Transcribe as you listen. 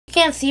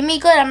you can't see me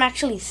good, I'm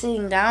actually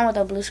sitting down with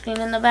a blue screen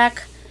in the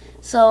back.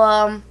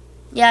 So,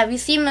 yeah, if you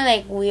see me,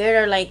 like,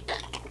 weird or, like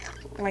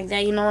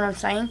that, you know what I'm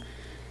saying?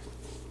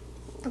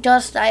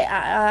 Just,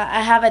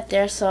 I have it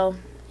there, so,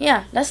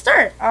 yeah, let's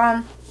start.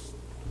 Our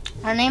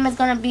name is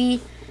gonna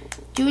be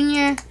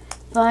Junior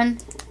Fun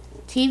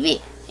TV.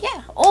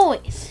 Yeah,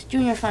 always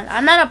Junior Fun.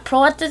 I'm not a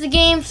pro at this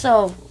game,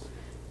 so,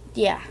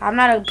 yeah, I'm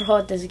not a pro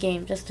at this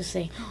game, just to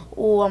say.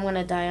 Oh, I'm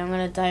gonna die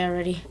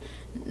already.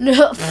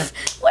 No,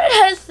 what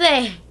did I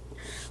say?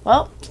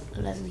 Well,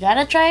 let's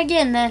gotta try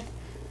again then.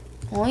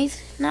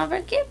 Always never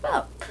give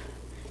up.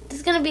 This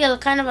is gonna be a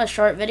kind of a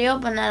short video,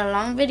 but not a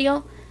long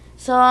video.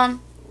 So,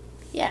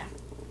 yeah.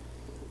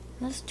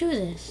 Let's do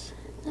this.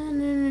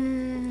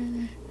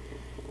 The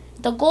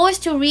goal is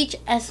to reach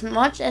as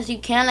much as you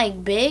can,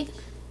 like big.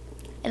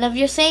 And if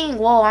you're saying,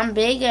 whoa, I'm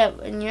big,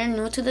 and you're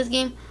new to this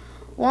game,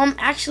 well, I'm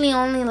actually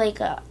only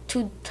like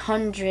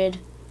 200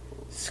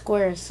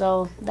 squares.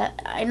 So, that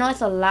I know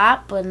it's a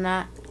lot, but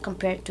not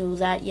compared to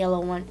that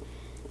yellow one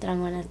that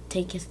I'm gonna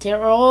take his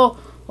tail.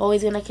 Oh,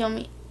 he's gonna kill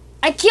me.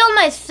 I killed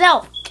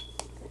myself.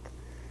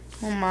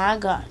 Oh my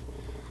god.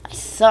 I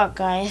suck,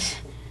 guys.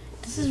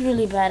 This is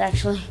really bad,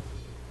 actually.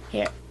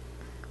 Here.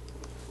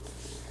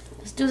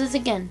 Let's do this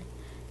again.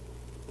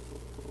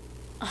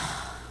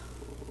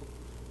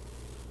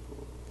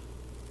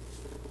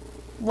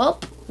 Well,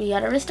 we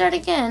gotta restart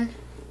again.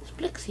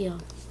 Splixio.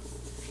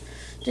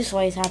 This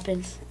always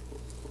happens.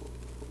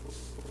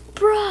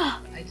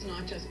 Bruh. It's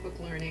not just book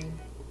learning.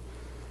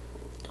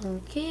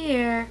 Don't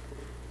care.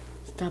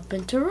 Stop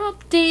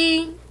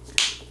interrupting.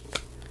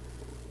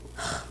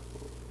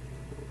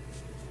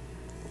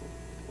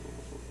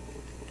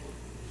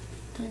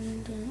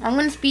 I'm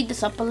gonna speed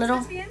this up a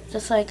little,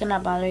 just so I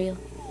cannot bother you.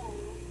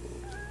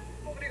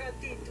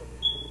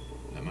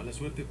 La mala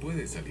suerte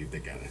puede salir de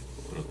cara.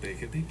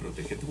 Protégete y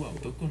protege tu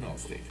auto con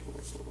Allstate.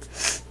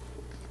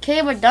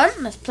 Okay, we're done.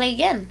 Let's play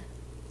again.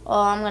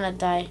 Oh, I'm gonna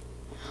die.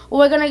 Oh,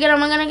 we're gonna get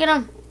him. I'm gonna get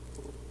him.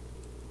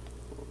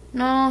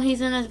 No,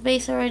 he's in his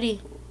base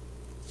already.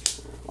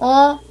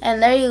 Oh,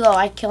 and there you go.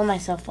 I killed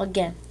myself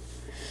again.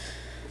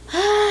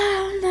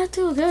 I'm not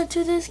too good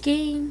to this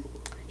game.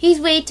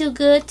 He's way too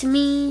good to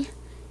me.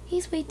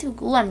 He's way too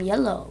good. Ooh, I'm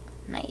yellow.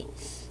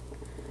 Nice.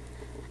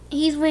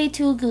 He's way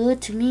too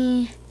good to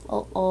me.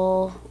 Oh,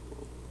 oh.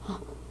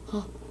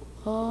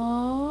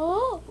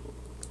 Oh.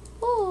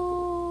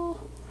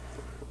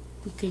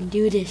 We can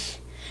do this.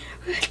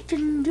 We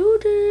can do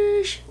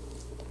this.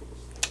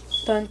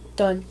 Dun,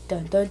 dun,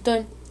 dun, dun,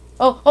 dun.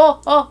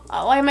 Oh.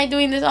 Why am I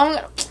doing this?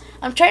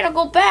 I'm trying to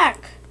go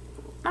back.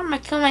 I'm gonna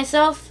kill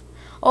myself.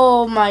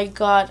 Oh my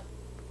god.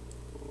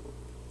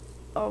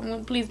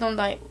 Oh, please don't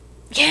die.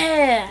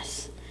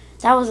 Yes!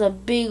 That was a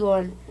big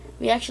one.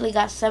 We actually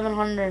got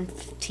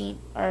 715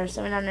 or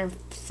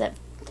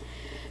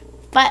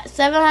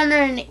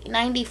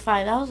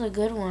 795. That was a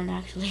good one,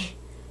 actually.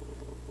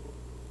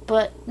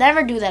 But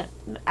never do that.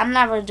 I'm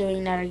never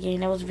doing that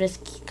again. That was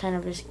risky, kind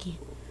of risky.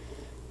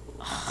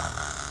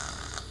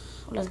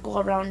 Let's go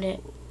around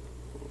it.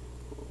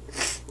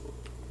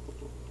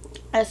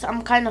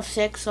 I'm kind of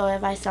sick, so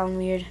if I sound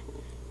weird,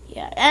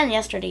 yeah, and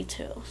yesterday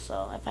too.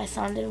 So if I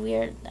sounded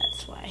weird,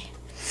 that's why.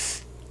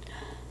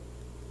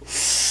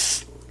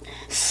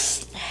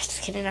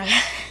 Just kidding.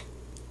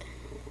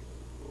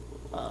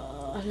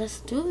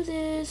 Let's do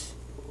this.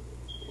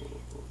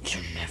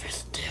 You'll never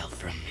steal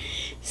from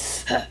me.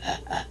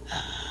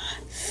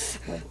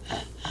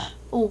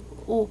 Ooh.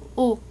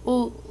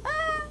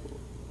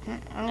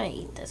 I'm gonna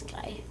eat this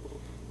guy.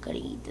 Gotta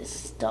eat this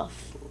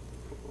stuff.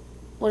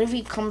 What if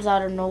he comes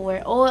out of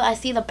nowhere? Oh, I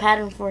see the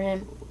pattern for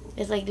him.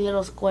 It's like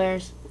little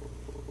squares.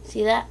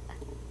 See that?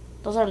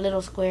 Those are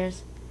little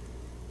squares.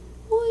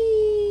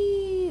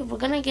 Whee! We're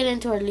gonna get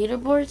into our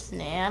leaderboards?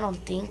 Nah, I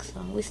don't think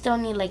so. We still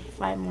need like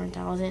 5,000 more.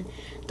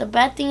 The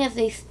bad thing is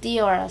they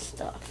steal our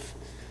stuff.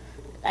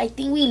 I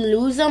think we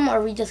lose them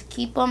or we just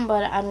keep them,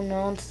 but I don't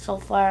know. So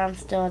far, I'm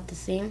still at the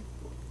same.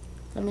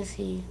 Let me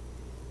see.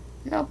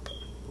 Nope.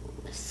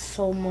 There's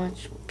so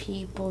much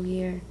people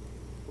here.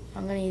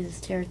 I'm gonna use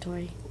this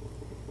territory.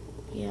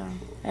 Yeah.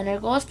 And our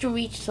goal is to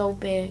reach so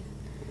big.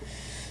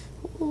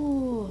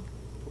 Ooh.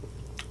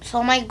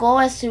 So my goal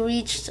is to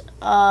reach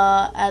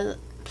at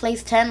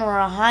place 10 or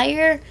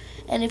higher.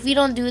 And if we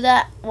don't do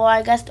that, well,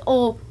 I guess...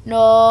 Oh,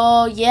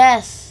 no.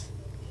 Yes.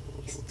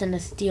 He's gonna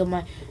steal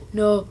my...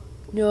 No.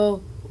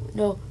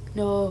 I'm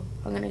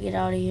gonna get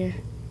out of here.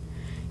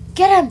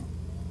 Get him.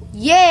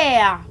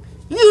 Yeah.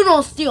 You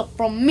don't steal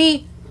from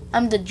me.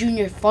 I'm the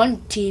Junior Fun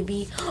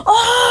TV.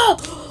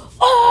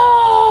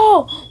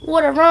 Oh,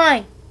 what a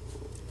rhyme.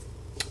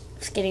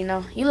 Just kidding,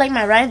 no. You like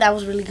my rhyme? That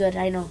was really good,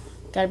 I know.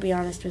 Gotta be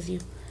honest with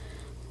you.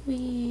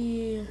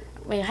 Wait,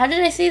 how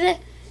did I say that?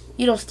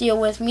 You don't steal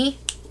with me.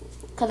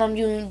 Because I'm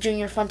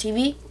Junior Fun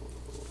TV.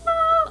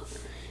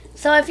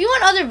 So if you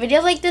want other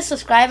videos like this,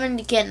 subscribe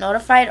and get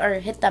notified, or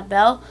hit that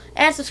bell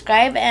and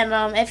subscribe.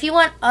 And if you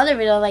want other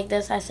videos like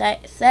this, I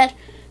said,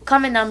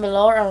 comment down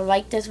below or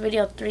like this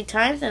video 3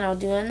 times and I'll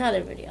do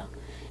another video.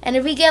 And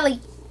if we get like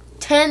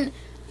 10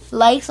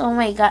 likes, oh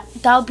my god,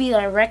 that'll be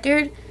our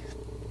record.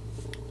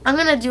 I'm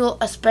gonna do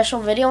a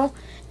special video,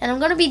 and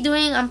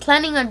I'm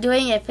planning on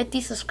doing a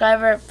 50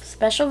 subscriber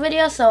special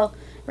video. So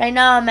right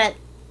now I'm at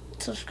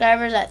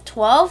subscribers at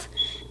 12.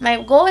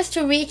 My goal is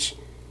to reach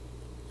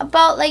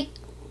about like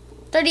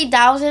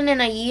 30,000 in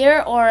a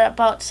year, or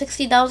about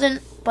 60,000,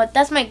 but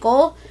that's my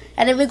goal.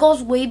 And if it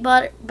goes way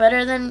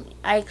better than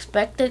I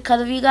expected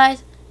because of you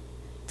guys,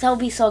 that would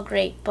be so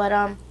great. But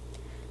I'm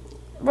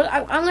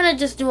gonna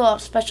just do a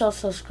special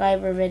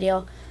subscriber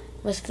video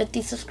with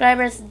 50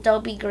 subscribers.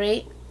 That'll be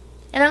great.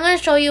 And I'm gonna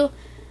show you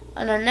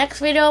on our next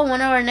video.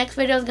 One of our next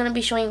videos is gonna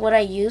be showing what I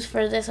use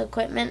for this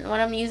equipment. What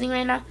I'm using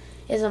right now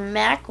is a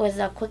Mac with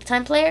a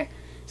QuickTime player,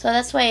 so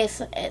that's why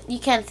you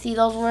can't see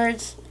those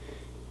words,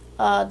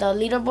 the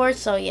leaderboard.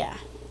 So yeah,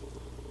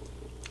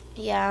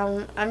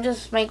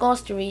 my goal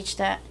is to reach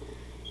that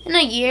in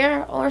a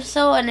year or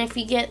so. And if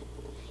we get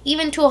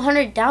even to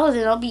 100,000,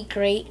 that'll be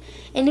great.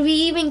 And if we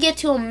even get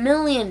to 1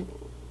 million,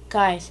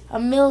 guys,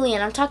 1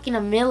 million, I'm talking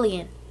 1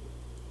 million,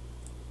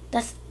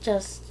 that's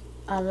just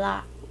a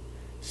lot.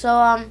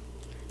 So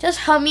just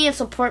help me and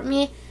support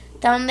me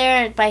down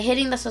there by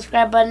hitting the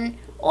subscribe button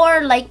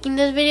or liking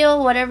this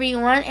video, whatever you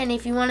want. And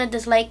if you want to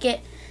dislike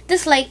it,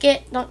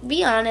 don't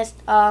be honest.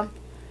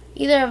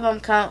 Either of them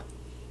count.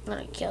 I'm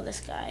gonna kill this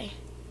guy.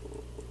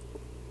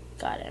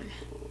 Got him.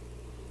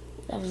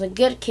 That was a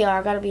good kill,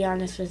 I gotta be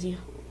honest with you.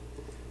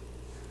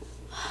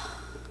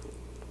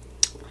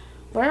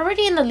 We're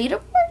already in the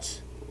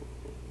leaderboards?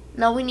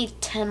 No, we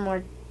need 10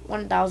 more,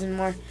 1,000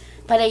 more.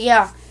 But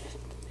yeah,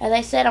 as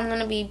I said, I'm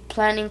gonna be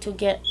planning to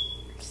get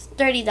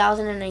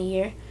 30,000 in a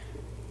year.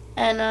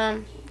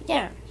 And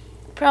yeah,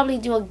 probably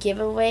do a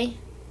giveaway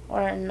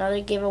or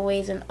another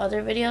giveaways in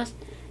other videos.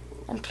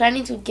 I'm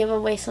planning to give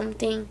away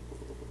something.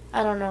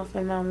 I don't know if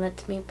my mom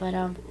lets me, but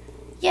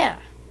yeah,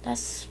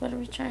 that's what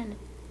we're trying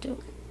to do.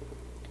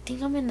 I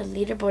think I'm in the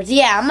leaderboards.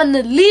 Yeah, I'm in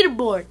the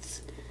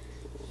leaderboards.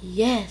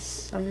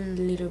 Yes, I'm in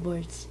the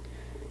leaderboards.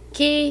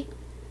 Okay,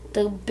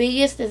 the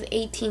biggest is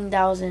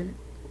 18,000.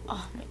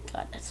 Oh my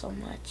god, that's so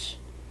much.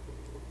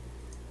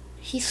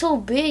 He's so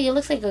big, it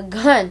looks like a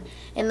gun.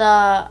 And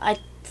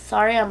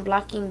sorry I'm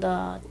blocking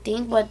the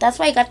thing, but that's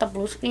why I got the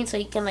blue screen, so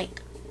you can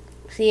like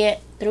see it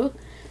through.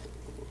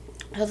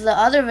 Because the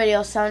other video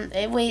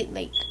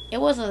it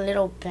was a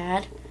little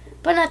bad,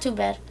 but not too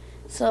bad.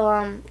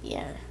 So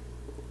yeah.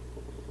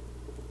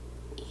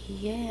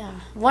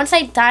 Once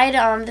I died,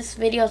 this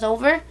video is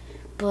over.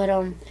 But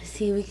let's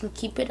see if we can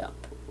keep it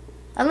up.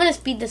 I'm gonna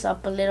speed this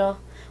up a little,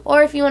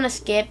 or if you want to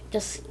skip,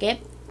 just skip,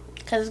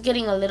 because it's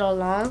getting a little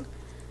long.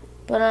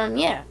 But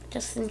yeah,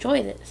 just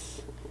enjoy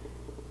this.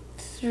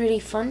 This is really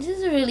fun. This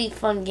is a really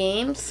fun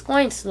game. It's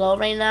going slow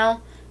right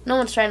now. No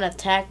one's trying to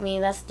attack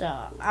me.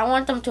 I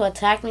want them to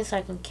attack me so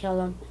I can kill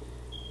them.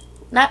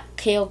 Not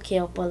kill,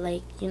 but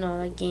like, you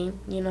know, the game.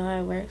 You know how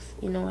it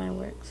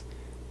works.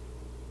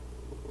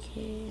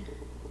 Okay.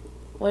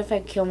 What if I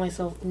kill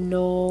myself?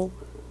 No.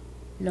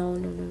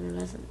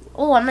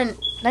 Oh, I'm in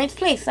 9th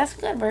place. That's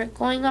good. We're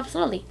going up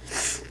slowly.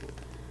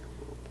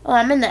 Oh,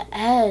 I'm in the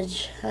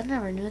edge. I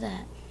never knew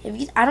that.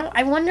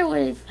 I wonder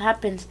what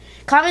happens.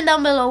 Comment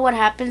down below what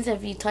happens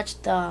if you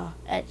touch the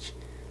edge.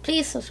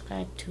 Please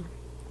subscribe too.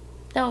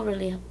 That will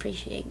really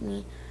appreciate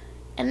me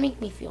and make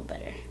me feel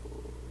better.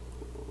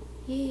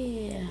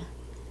 Yeah.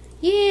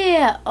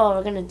 Oh,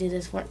 we're gonna do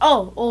this one.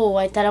 Oh,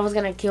 I thought I was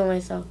gonna kill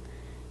myself.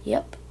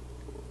 Yep.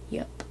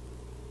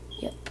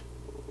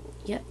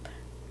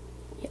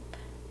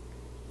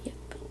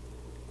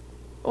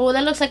 Oh,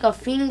 that looks like a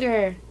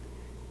finger.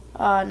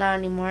 Not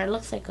anymore. It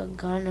looks like a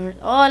gun. It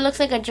looks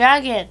like a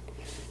dragon.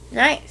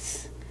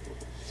 Nice.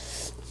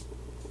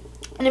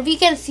 And if you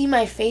can see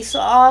my face,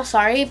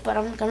 sorry, but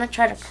I'm gonna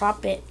try to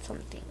crop it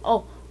something.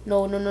 Oh,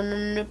 no,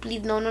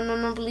 please, no,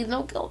 please,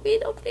 don't kill me,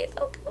 please,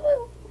 don't kill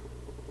me.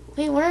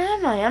 Wait, where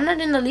am I? I'm not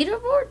in the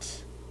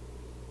leaderboards?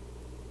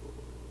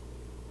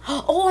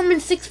 Oh, I'm in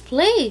 6th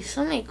place.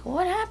 I'm like,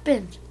 what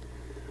happened?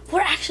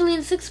 We're actually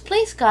in 6th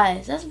place,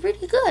 guys. That's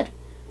pretty good.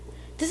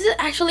 This is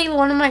actually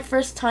one of my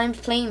first times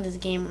playing this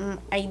game.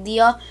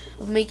 Idea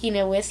of making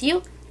this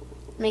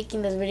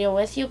video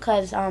with you,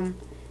 because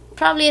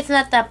probably it's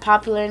not that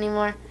popular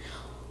anymore.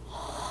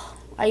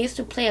 I used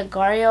to play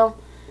Agar.io,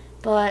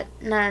 but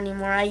not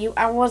anymore.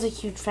 I was a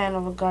huge fan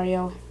of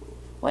Agar.io.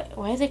 Why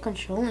are they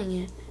controlling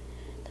it?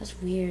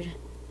 That's weird.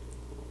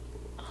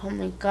 Oh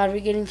my god, we're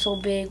getting so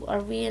big.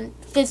 Are we in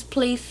 5th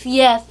place?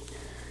 Yes.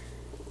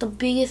 The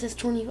biggest is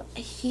 20.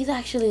 He's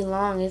actually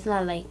long. It's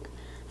not like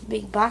a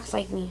big box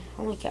like me.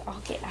 Oh my god.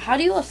 Okay, how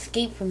do you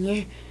escape from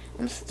here?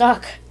 I'm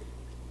stuck.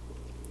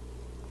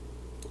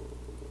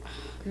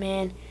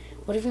 Man,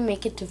 what if we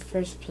make it to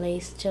 1st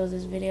place till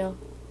this video?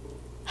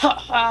 Ha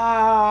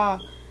ha!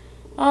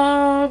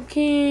 I'm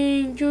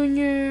King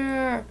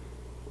Jr.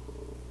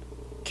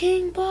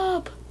 King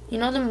Bob. You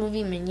know the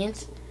movie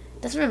Minions?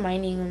 That's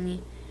reminding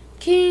me.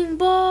 King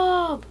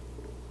Bob.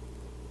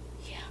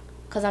 Yeah,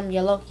 because I'm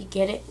yellow. You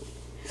get it?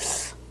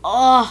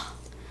 Oh,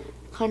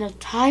 kind of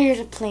tired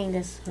of playing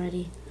this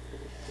already.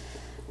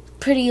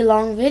 Pretty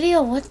long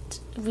video. What?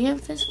 We're in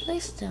 5th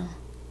place still.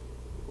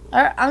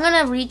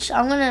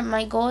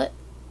 My goal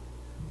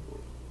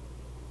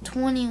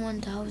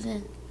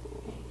 21,000.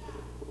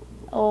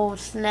 Oh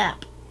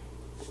snap.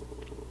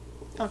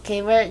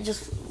 Okay, we're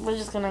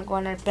just gonna go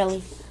on our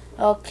belly.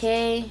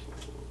 Okay.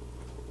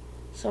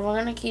 So we're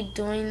gonna keep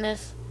doing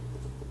this.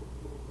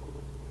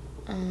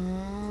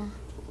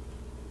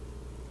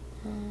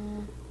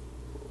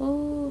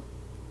 Ooh.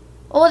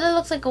 Oh, that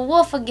looks like a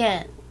wolf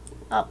again.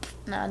 Oh,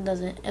 no, it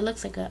doesn't. It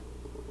looks like a...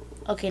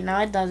 Okay,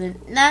 now it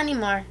doesn't. Not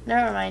anymore.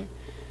 Never mind.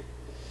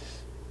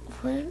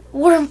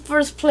 We're in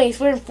first place.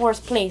 We're in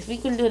fourth place. We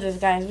can do this,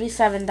 guys. We're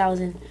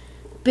 7,000.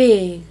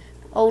 Big.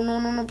 Oh, no,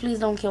 no, no. Please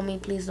don't kill me.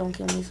 Please don't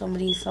kill me.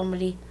 Somebody.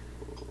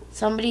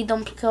 Somebody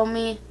don't kill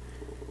me.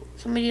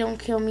 Somebody don't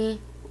kill me.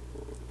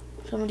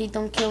 Somebody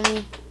don't kill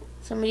me.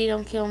 Somebody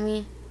don't kill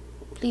me.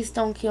 Please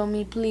don't kill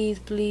me. Please,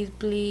 please,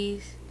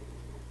 please.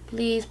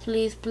 Please,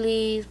 please,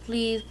 please,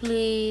 please,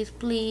 please,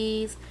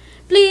 please.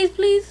 Please,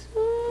 please.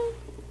 Oh,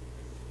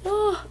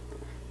 oh.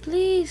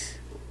 Please.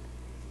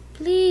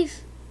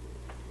 Please.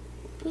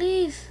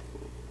 Please.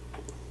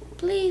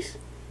 Please.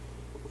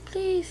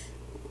 Please.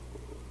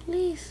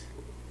 Please.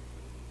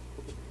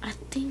 I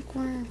think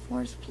we're in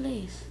fourth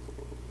place.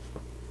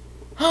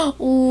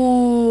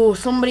 Ooh,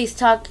 somebody's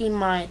taking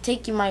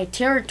my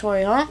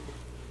territory, huh?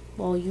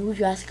 Well, you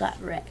just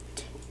got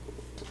wrecked.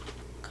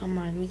 Come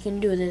on, we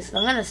can do this.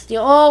 I'm gonna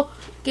steal. Oh,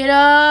 get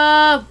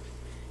up!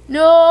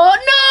 No,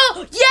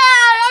 no! Yeah,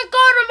 I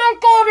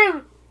got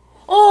him!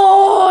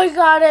 Oh, I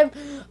got him!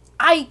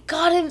 I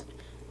got him!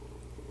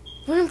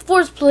 We're in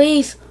fourth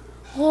place.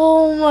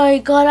 Oh my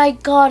god, I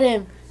got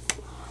him!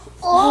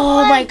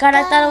 Oh my god,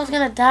 I thought I was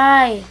gonna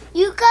die.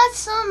 You got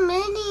so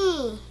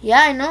many.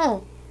 Yeah, I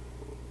know.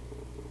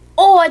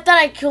 Oh, I thought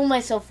I killed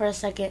myself for a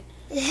second.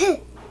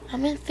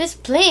 I'm in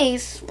fifth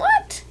place.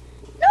 What?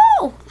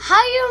 No.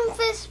 How you in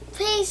fifth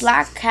place?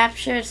 Black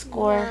capture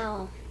score.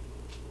 Wow.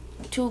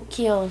 2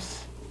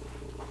 kills.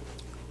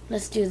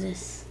 Let's do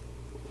this.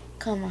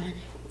 Come on.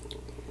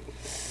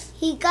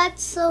 He got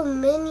so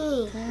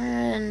many.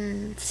 We're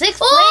in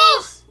sixth Oh!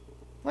 place.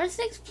 We're in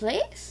sixth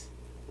place.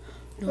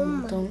 No, Oh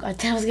my. don't. I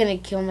thought I was gonna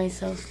kill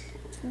myself.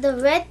 The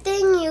red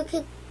thing, you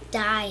could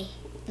die.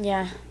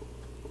 Yeah.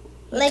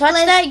 You Like touch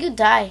that, you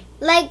die.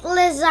 Like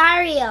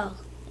Lazario.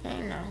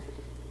 I know.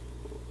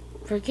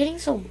 We're getting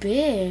so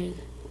big.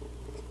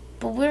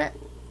 But we're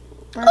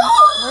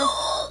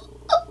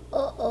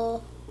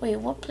Uh-oh. wait,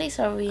 what place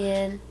are we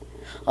in?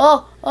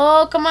 Oh,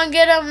 oh, come on,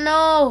 get him.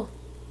 No.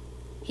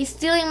 He's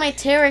stealing my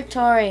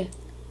territory.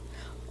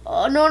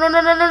 Oh, no, no,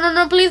 no, no, no, no,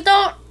 no, please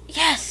don't.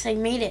 Yes, I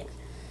made it.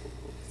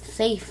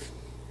 Safe.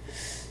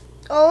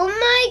 Oh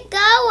my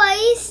god, why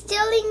are you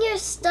stealing your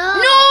stuff?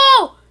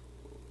 No!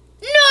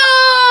 No!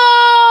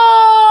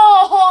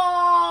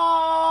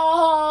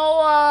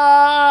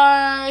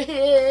 Why?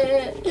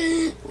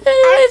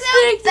 I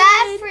feel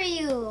bad for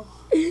you.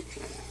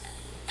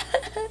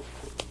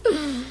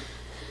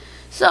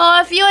 So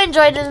if you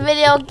enjoyed this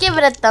video, give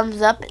it a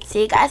thumbs up and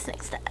see you guys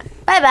next time.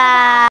 Bye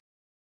bye.